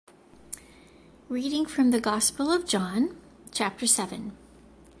Reading from the Gospel of John, chapter 7.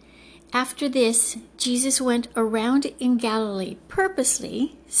 After this, Jesus went around in Galilee,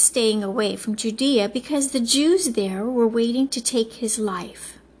 purposely staying away from Judea because the Jews there were waiting to take his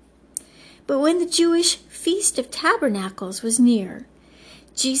life. But when the Jewish Feast of Tabernacles was near,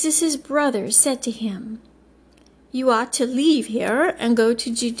 Jesus' brothers said to him, "You ought to leave here and go to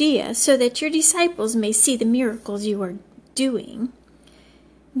Judea so that your disciples may see the miracles you are doing.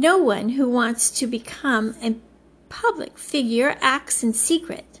 No one who wants to become a public figure acts in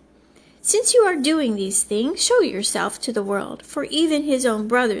secret. Since you are doing these things, show yourself to the world, for even his own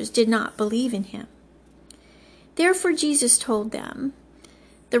brothers did not believe in him." Therefore Jesus told them,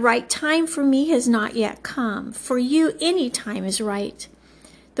 "The right time for me has not yet come. For you, any time is right.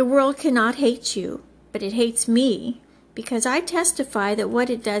 The world cannot hate you, but it hates me, because I testify that what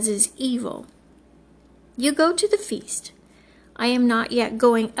it does is evil. You go to the feast. I am not yet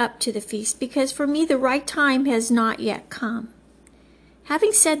going up to the feast, because for me the right time has not yet come."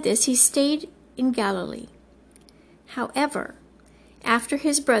 Having said this, he stayed in Galilee. However, after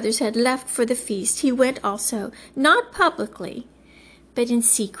his brothers had left for the feast, he went also, not publicly, but in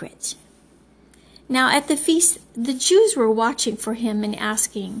secret. Now at the feast, the Jews were watching for him and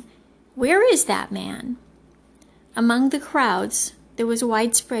asking, "Where is that man?" Among the crowds, there was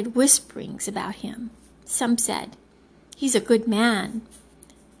widespread whisperings about him. Some said, "He's a good man."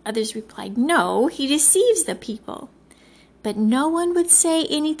 Others replied, "No, he deceives the people." But no one would say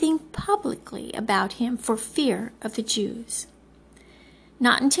anything publicly about him for fear of the Jews.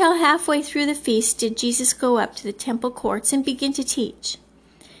 Not until halfway through the feast did Jesus go up to the temple courts and begin to teach.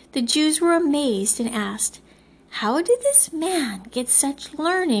 The Jews were amazed and asked, "How did this man get such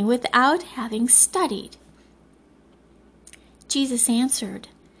learning without having studied?" Jesus answered,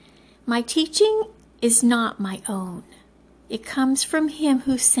 "My teaching is not my own. It comes from him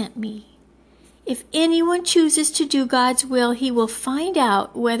who sent me. If anyone chooses to do God's will, he will find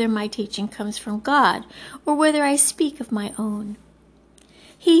out whether my teaching comes from God or whether I speak of my own.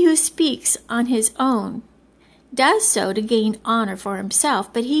 He who speaks on his own does so to gain honor for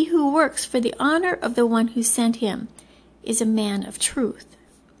himself, but he who works for the honor of the one who sent him is a man of truth.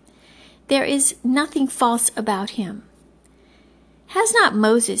 There is nothing false about him. Has not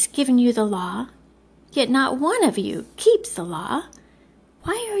Moses given you the law? Yet not one of you keeps the law.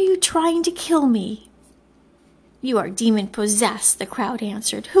 Why are you trying to kill me?" "You are demon-possessed," the crowd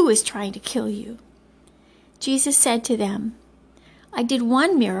answered. "Who is trying to kill you?" Jesus said to them, "I did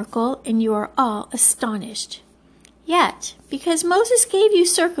one miracle, and you are all astonished. Yet, because Moses gave you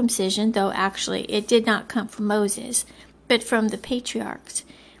circumcision, though actually it did not come from Moses, but from the patriarchs,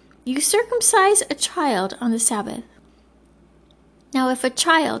 you circumcise a child on the Sabbath. Now if a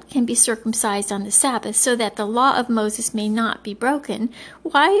child can be circumcised on the Sabbath so that the law of Moses may not be broken,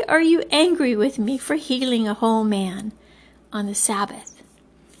 why are you angry with me for healing a whole man on the Sabbath?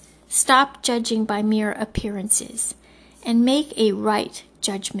 Stop judging by mere appearances and make a right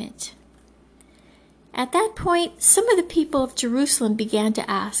judgment." At that point, some of the people of Jerusalem began to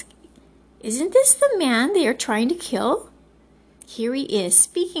ask, "Isn't this the man they are trying to kill? Here he is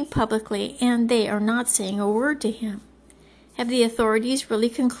speaking publicly, and they are not saying a word to him. Have the authorities really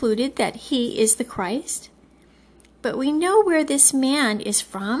concluded that he is the Christ? But we know where this man is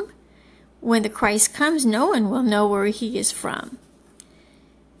from. When the Christ comes, no one will know where he is from."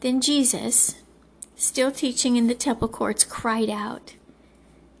 Then Jesus, still teaching in the temple courts, cried out,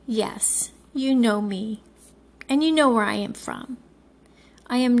 "Yes, you know me, and you know where I am from.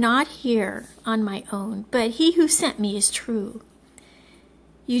 I am not here on my own, but he who sent me is true.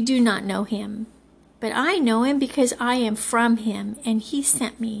 You do not know him, but I know him because I am from him, and he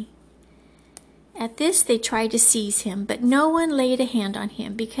sent me." At this they tried to seize him, but no one laid a hand on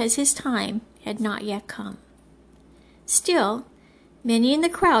him because his time had not yet come. Still, many in the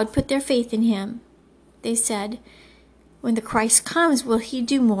crowd put their faith in him. They said, "When the Christ comes, will he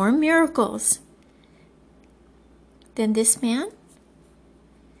do more miracles than this man?"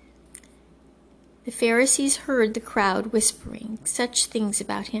 The Pharisees heard the crowd whispering such things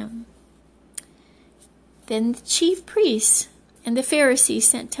about him. Then the chief priests and the Pharisees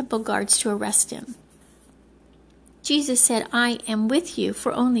sent temple guards to arrest him. Jesus said, "I am with you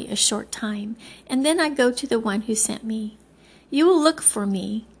for only a short time, and then I go to the one who sent me. You will look for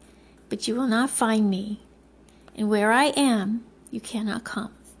me, but you will not find me, and where I am, you cannot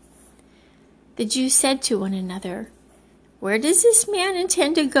come." The Jews said to one another, "Where does this man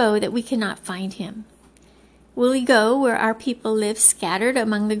intend to go that we cannot find him? Will he go where our people live scattered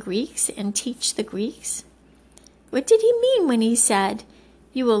among the Greeks and teach the Greeks? What did he mean when he said,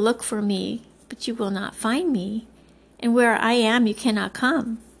 'You will look for me, but you will not find me, and where I am you cannot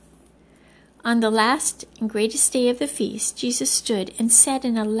come'? On the last and greatest day of the feast, Jesus stood and said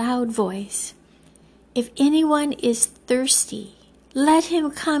in a loud voice, "If anyone is thirsty, let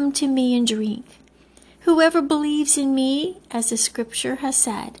him come to me and drink. Whoever believes in me, as the scripture has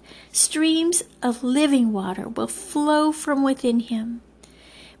said, streams of living water will flow from within him."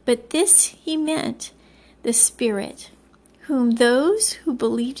 But this he meant the Spirit, whom those who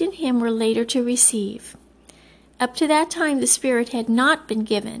believed in him were later to receive. Up to that time the Spirit had not been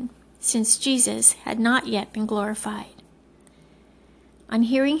given, since Jesus had not yet been glorified. On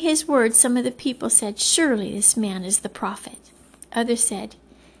hearing his words, some of the people said, "Surely this man is the prophet." Others said,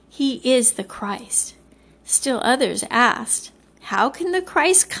 "He is the Christ." Still others asked, "How can the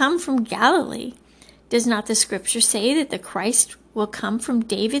Christ come from Galilee? Does not the scripture say that the Christ will come from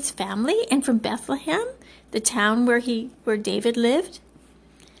David's family and from Bethlehem, the town where David lived?"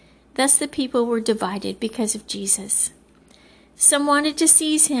 Thus the people were divided because of Jesus. Some wanted to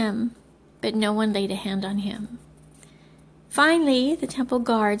seize him, but no one laid a hand on him. Finally, the temple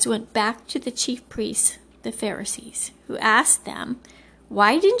guards went back to the chief priests, the Pharisees, who asked them,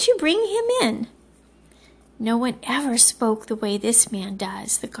 "Why didn't you bring him in?" "No one ever spoke the way this man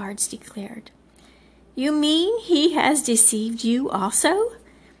does," the guards declared. "You mean he has deceived you also?"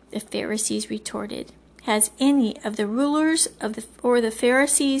 the Pharisees retorted. "Has any of the rulers or the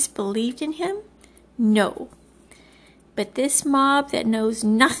Pharisees believed in him? No. But this mob that knows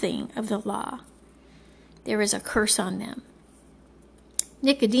nothing of the law, there is a curse on them."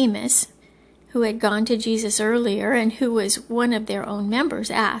 Nicodemus, who had gone to Jesus earlier and who was one of their own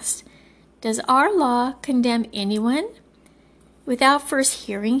members, asked, "Does our law condemn anyone without first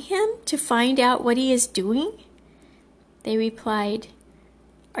hearing him to find out what he is doing?" They replied,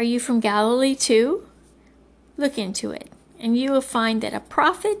 "Are you from Galilee too? Look into it, and you will find that a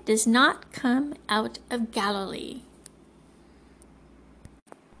prophet does not come out of Galilee."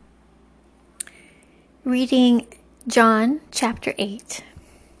 Reading John chapter 8.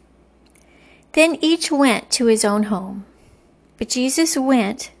 Then each went to his own home, but Jesus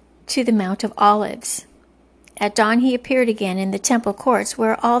went to the Mount of Olives. At dawn he appeared again in the temple courts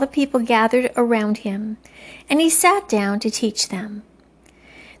where all the people gathered around him, and he sat down to teach them.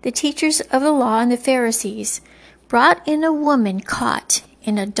 The teachers of the law and the Pharisees brought in a woman caught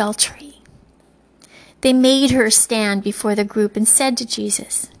in adultery. They made her stand before the group and said to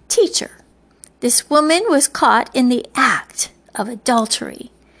Jesus, "Teacher, this woman was caught in the act of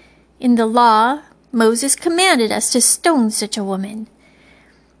adultery. In the law, Moses commanded us to stone such a woman.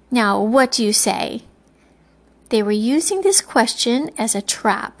 Now, what do you say?" They were using this question as a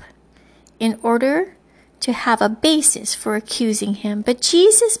trap in order to have a basis for accusing him. But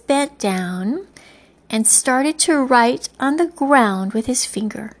Jesus bent down and started to write on the ground with his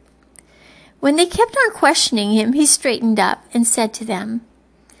finger. When they kept on questioning him, he straightened up and said to them,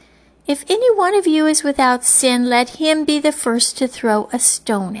 "If any one of you is without sin, let him be the first to throw a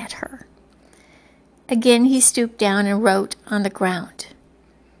stone at her." Again he stooped down and wrote on the ground.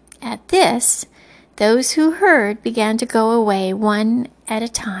 At this, those who heard began to go away one at a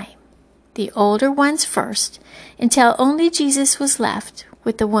time, the older ones first, until only Jesus was left,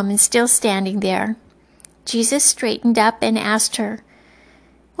 with the woman still standing there. Jesus straightened up and asked her,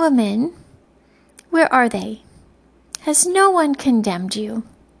 "Woman, where are they? Has no one condemned you?"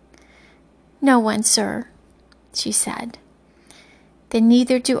 "No one, sir," she said. "Then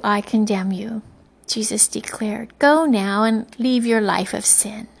neither do I condemn you," Jesus declared. "Go now and leave your life of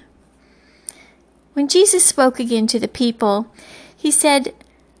sin." When Jesus spoke again to the people, he said,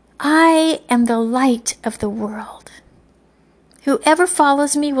 "I am the light of the world. Whoever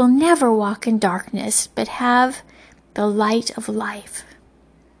follows me will never walk in darkness, but have the light of life."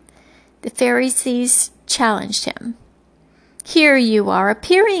 The Pharisees challenged him. "Here you are,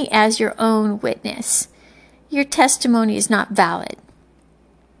 appearing as your own witness. Your testimony is not valid."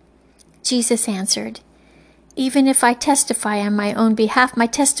 Jesus answered, "Even if I testify on my own behalf, my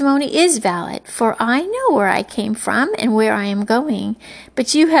testimony is valid, for I know where I came from and where I am going,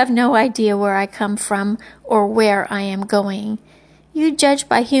 but you have no idea where I come from or where I am going. You judge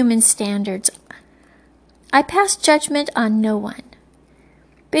by human standards. I pass judgment on no one.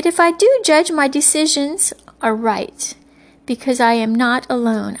 But if I do judge, my decisions are right, because I am not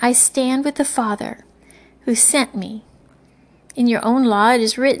alone. I stand with the Father who sent me. In your own law it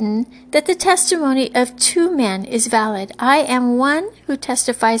is written that the testimony of two men is valid. I am one who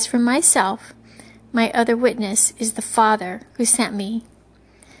testifies for myself. My other witness is the Father who sent me."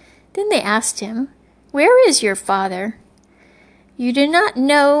 Then they asked him, "Where is your Father?" "You do not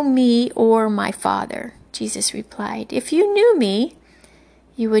know me or my Father," Jesus replied. "If you knew me,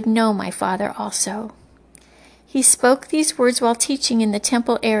 you would know my Father also." He spoke these words while teaching in the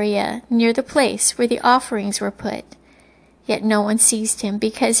temple area near the place where the offerings were put. Yet no one seized him,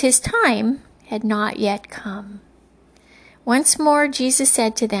 because his time had not yet come. Once more Jesus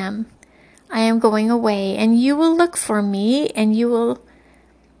said to them, I am going away, and you will look for me, and you will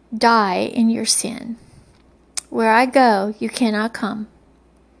die in your sin. Where I go, you cannot come.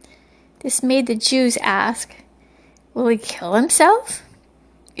 This made the Jews ask, will he kill himself?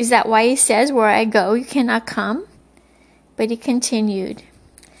 Is that why he says, where I go, you cannot come? But he continued,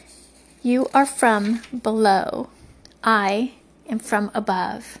 you are from below. I am from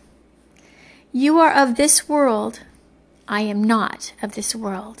above. You are of this world. I am not of this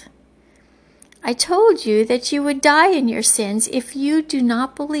world. I told you that you would die in your sins. If you do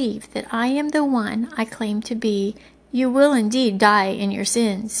not believe that I am the one I claim to be, you will indeed die in your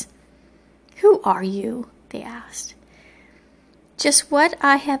sins. Who are you? They asked. Just what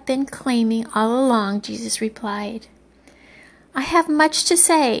I have been claiming all along, Jesus replied. I have much to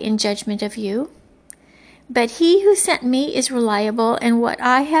say in judgment of you, but he who sent me is reliable, and what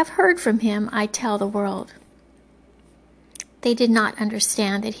I have heard from him I tell the world. They did not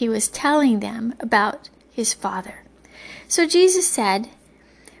understand that he was telling them about his Father. So Jesus said,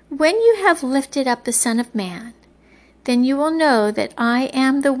 when you have lifted up the Son of Man, then you will know that I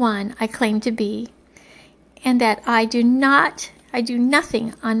am the one I claim to be, and that I do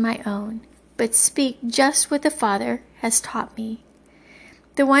nothing on my own, but speak just what the Father has taught me.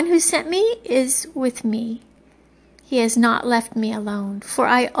 The one who sent me is with me. He has not left me alone, for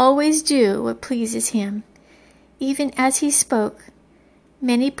I always do what pleases him. Even as he spoke,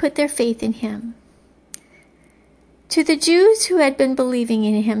 many put their faith in him. To the Jews who had been believing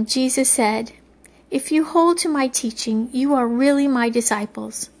in him, Jesus said, if you hold to my teaching, you are really my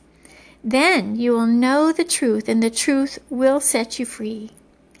disciples. Then you will know the truth, and the truth will set you free.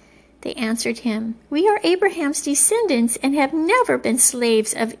 They answered him, we are Abraham's descendants and have never been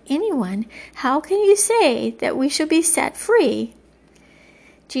slaves of anyone. How can you say that we shall be set free?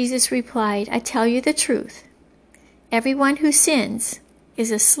 Jesus replied, I tell you the truth. Everyone who sins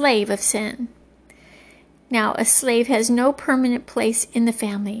is a slave of sin. Now, a slave has no permanent place in the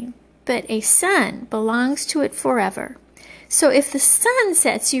family, but a son belongs to it forever. So if the Son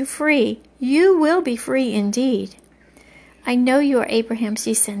sets you free, you will be free indeed. I know you are Abraham's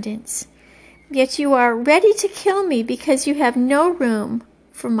descendants, yet you are ready to kill me because you have no room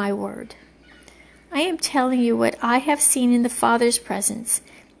for my word. I am telling you what I have seen in the Father's presence,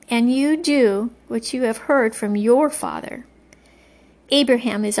 and you do what you have heard from your father.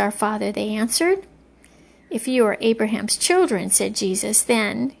 Abraham is our father, they answered. If you are Abraham's children, said Jesus,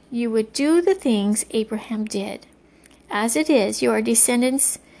 then you would do the things Abraham did. As it is, you are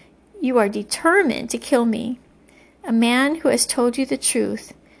descendants, you are determined to kill me, a man who has told you the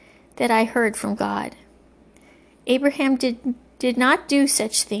truth that I heard from God. Abraham did not do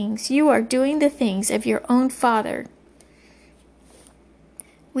such things. You are doing the things of your own father.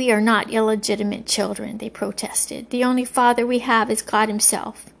 We are not illegitimate children, they protested. The only father we have is God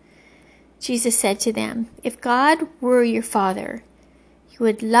himself. Jesus said to them, if God were your father, you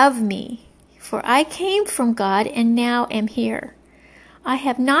would love me, for I came from God and now am here. I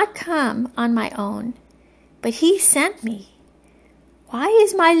have not come on my own, but he sent me. Why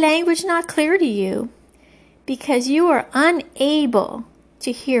is my language not clear to you? Because you are unable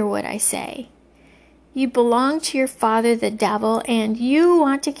to hear what I say. You belong to your father, the devil, and you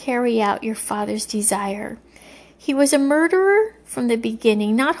want to carry out your father's desire. He was a murderer from the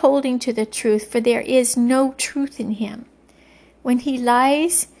beginning, not holding to the truth, for there is no truth in him. When he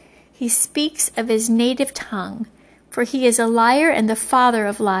lies, he speaks of his native tongue, for he is a liar and the father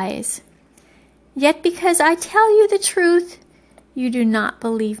of lies. Yet because I tell you the truth, you do not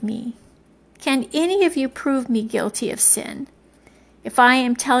believe me. Can any of you prove me guilty of sin? If I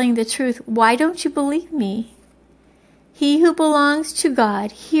am telling the truth, why don't you believe me? He who belongs to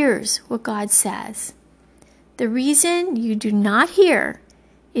God hears what God says. The reason you do not hear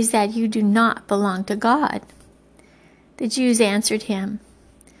is that you do not belong to God. The Jews answered him,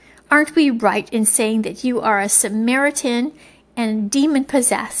 aren't we right in saying that you are a Samaritan and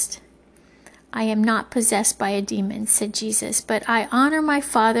demon-possessed? I am not possessed by a demon, said Jesus, but I honor my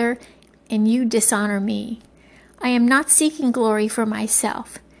Father and you dishonor me. I am not seeking glory for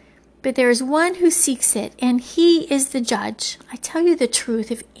myself, but there is one who seeks it, and he is the judge. I tell you the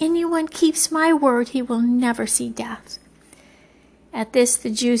truth, if anyone keeps my word, he will never see death. At this the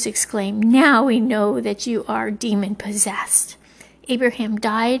Jews exclaimed, now we know that you are demon-possessed. Abraham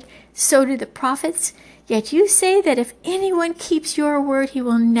died, so did the prophets, yet you say that if anyone keeps your word, he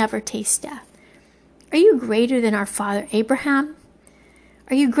will never taste death. Are you greater than our father Abraham?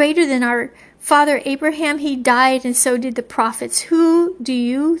 Are you greater than our Father Abraham, he died, and so did the prophets. Who do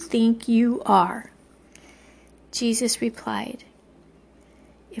you think you are?" Jesus replied,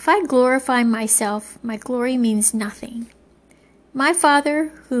 "If I glorify myself, my glory means nothing. My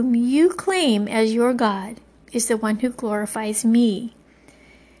Father, whom you claim as your God, is the one who glorifies me.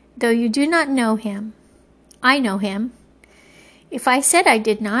 Though you do not know him, I know him. If I said I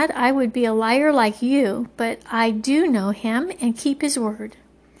did not, I would be a liar like you, but I do know him and keep his word.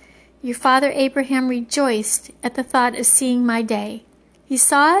 Your father Abraham rejoiced at the thought of seeing my day. He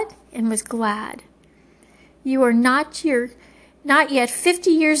saw it and was glad. You are not yet 50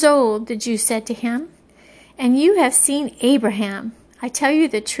 years old," the Jews said to him, "and you have seen Abraham. I tell you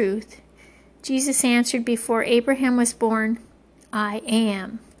the truth." Jesus answered, "Before Abraham was born, I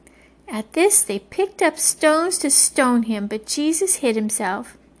am." At this they picked up stones to stone him, but Jesus hid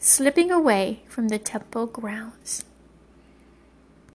himself, slipping away from the temple grounds.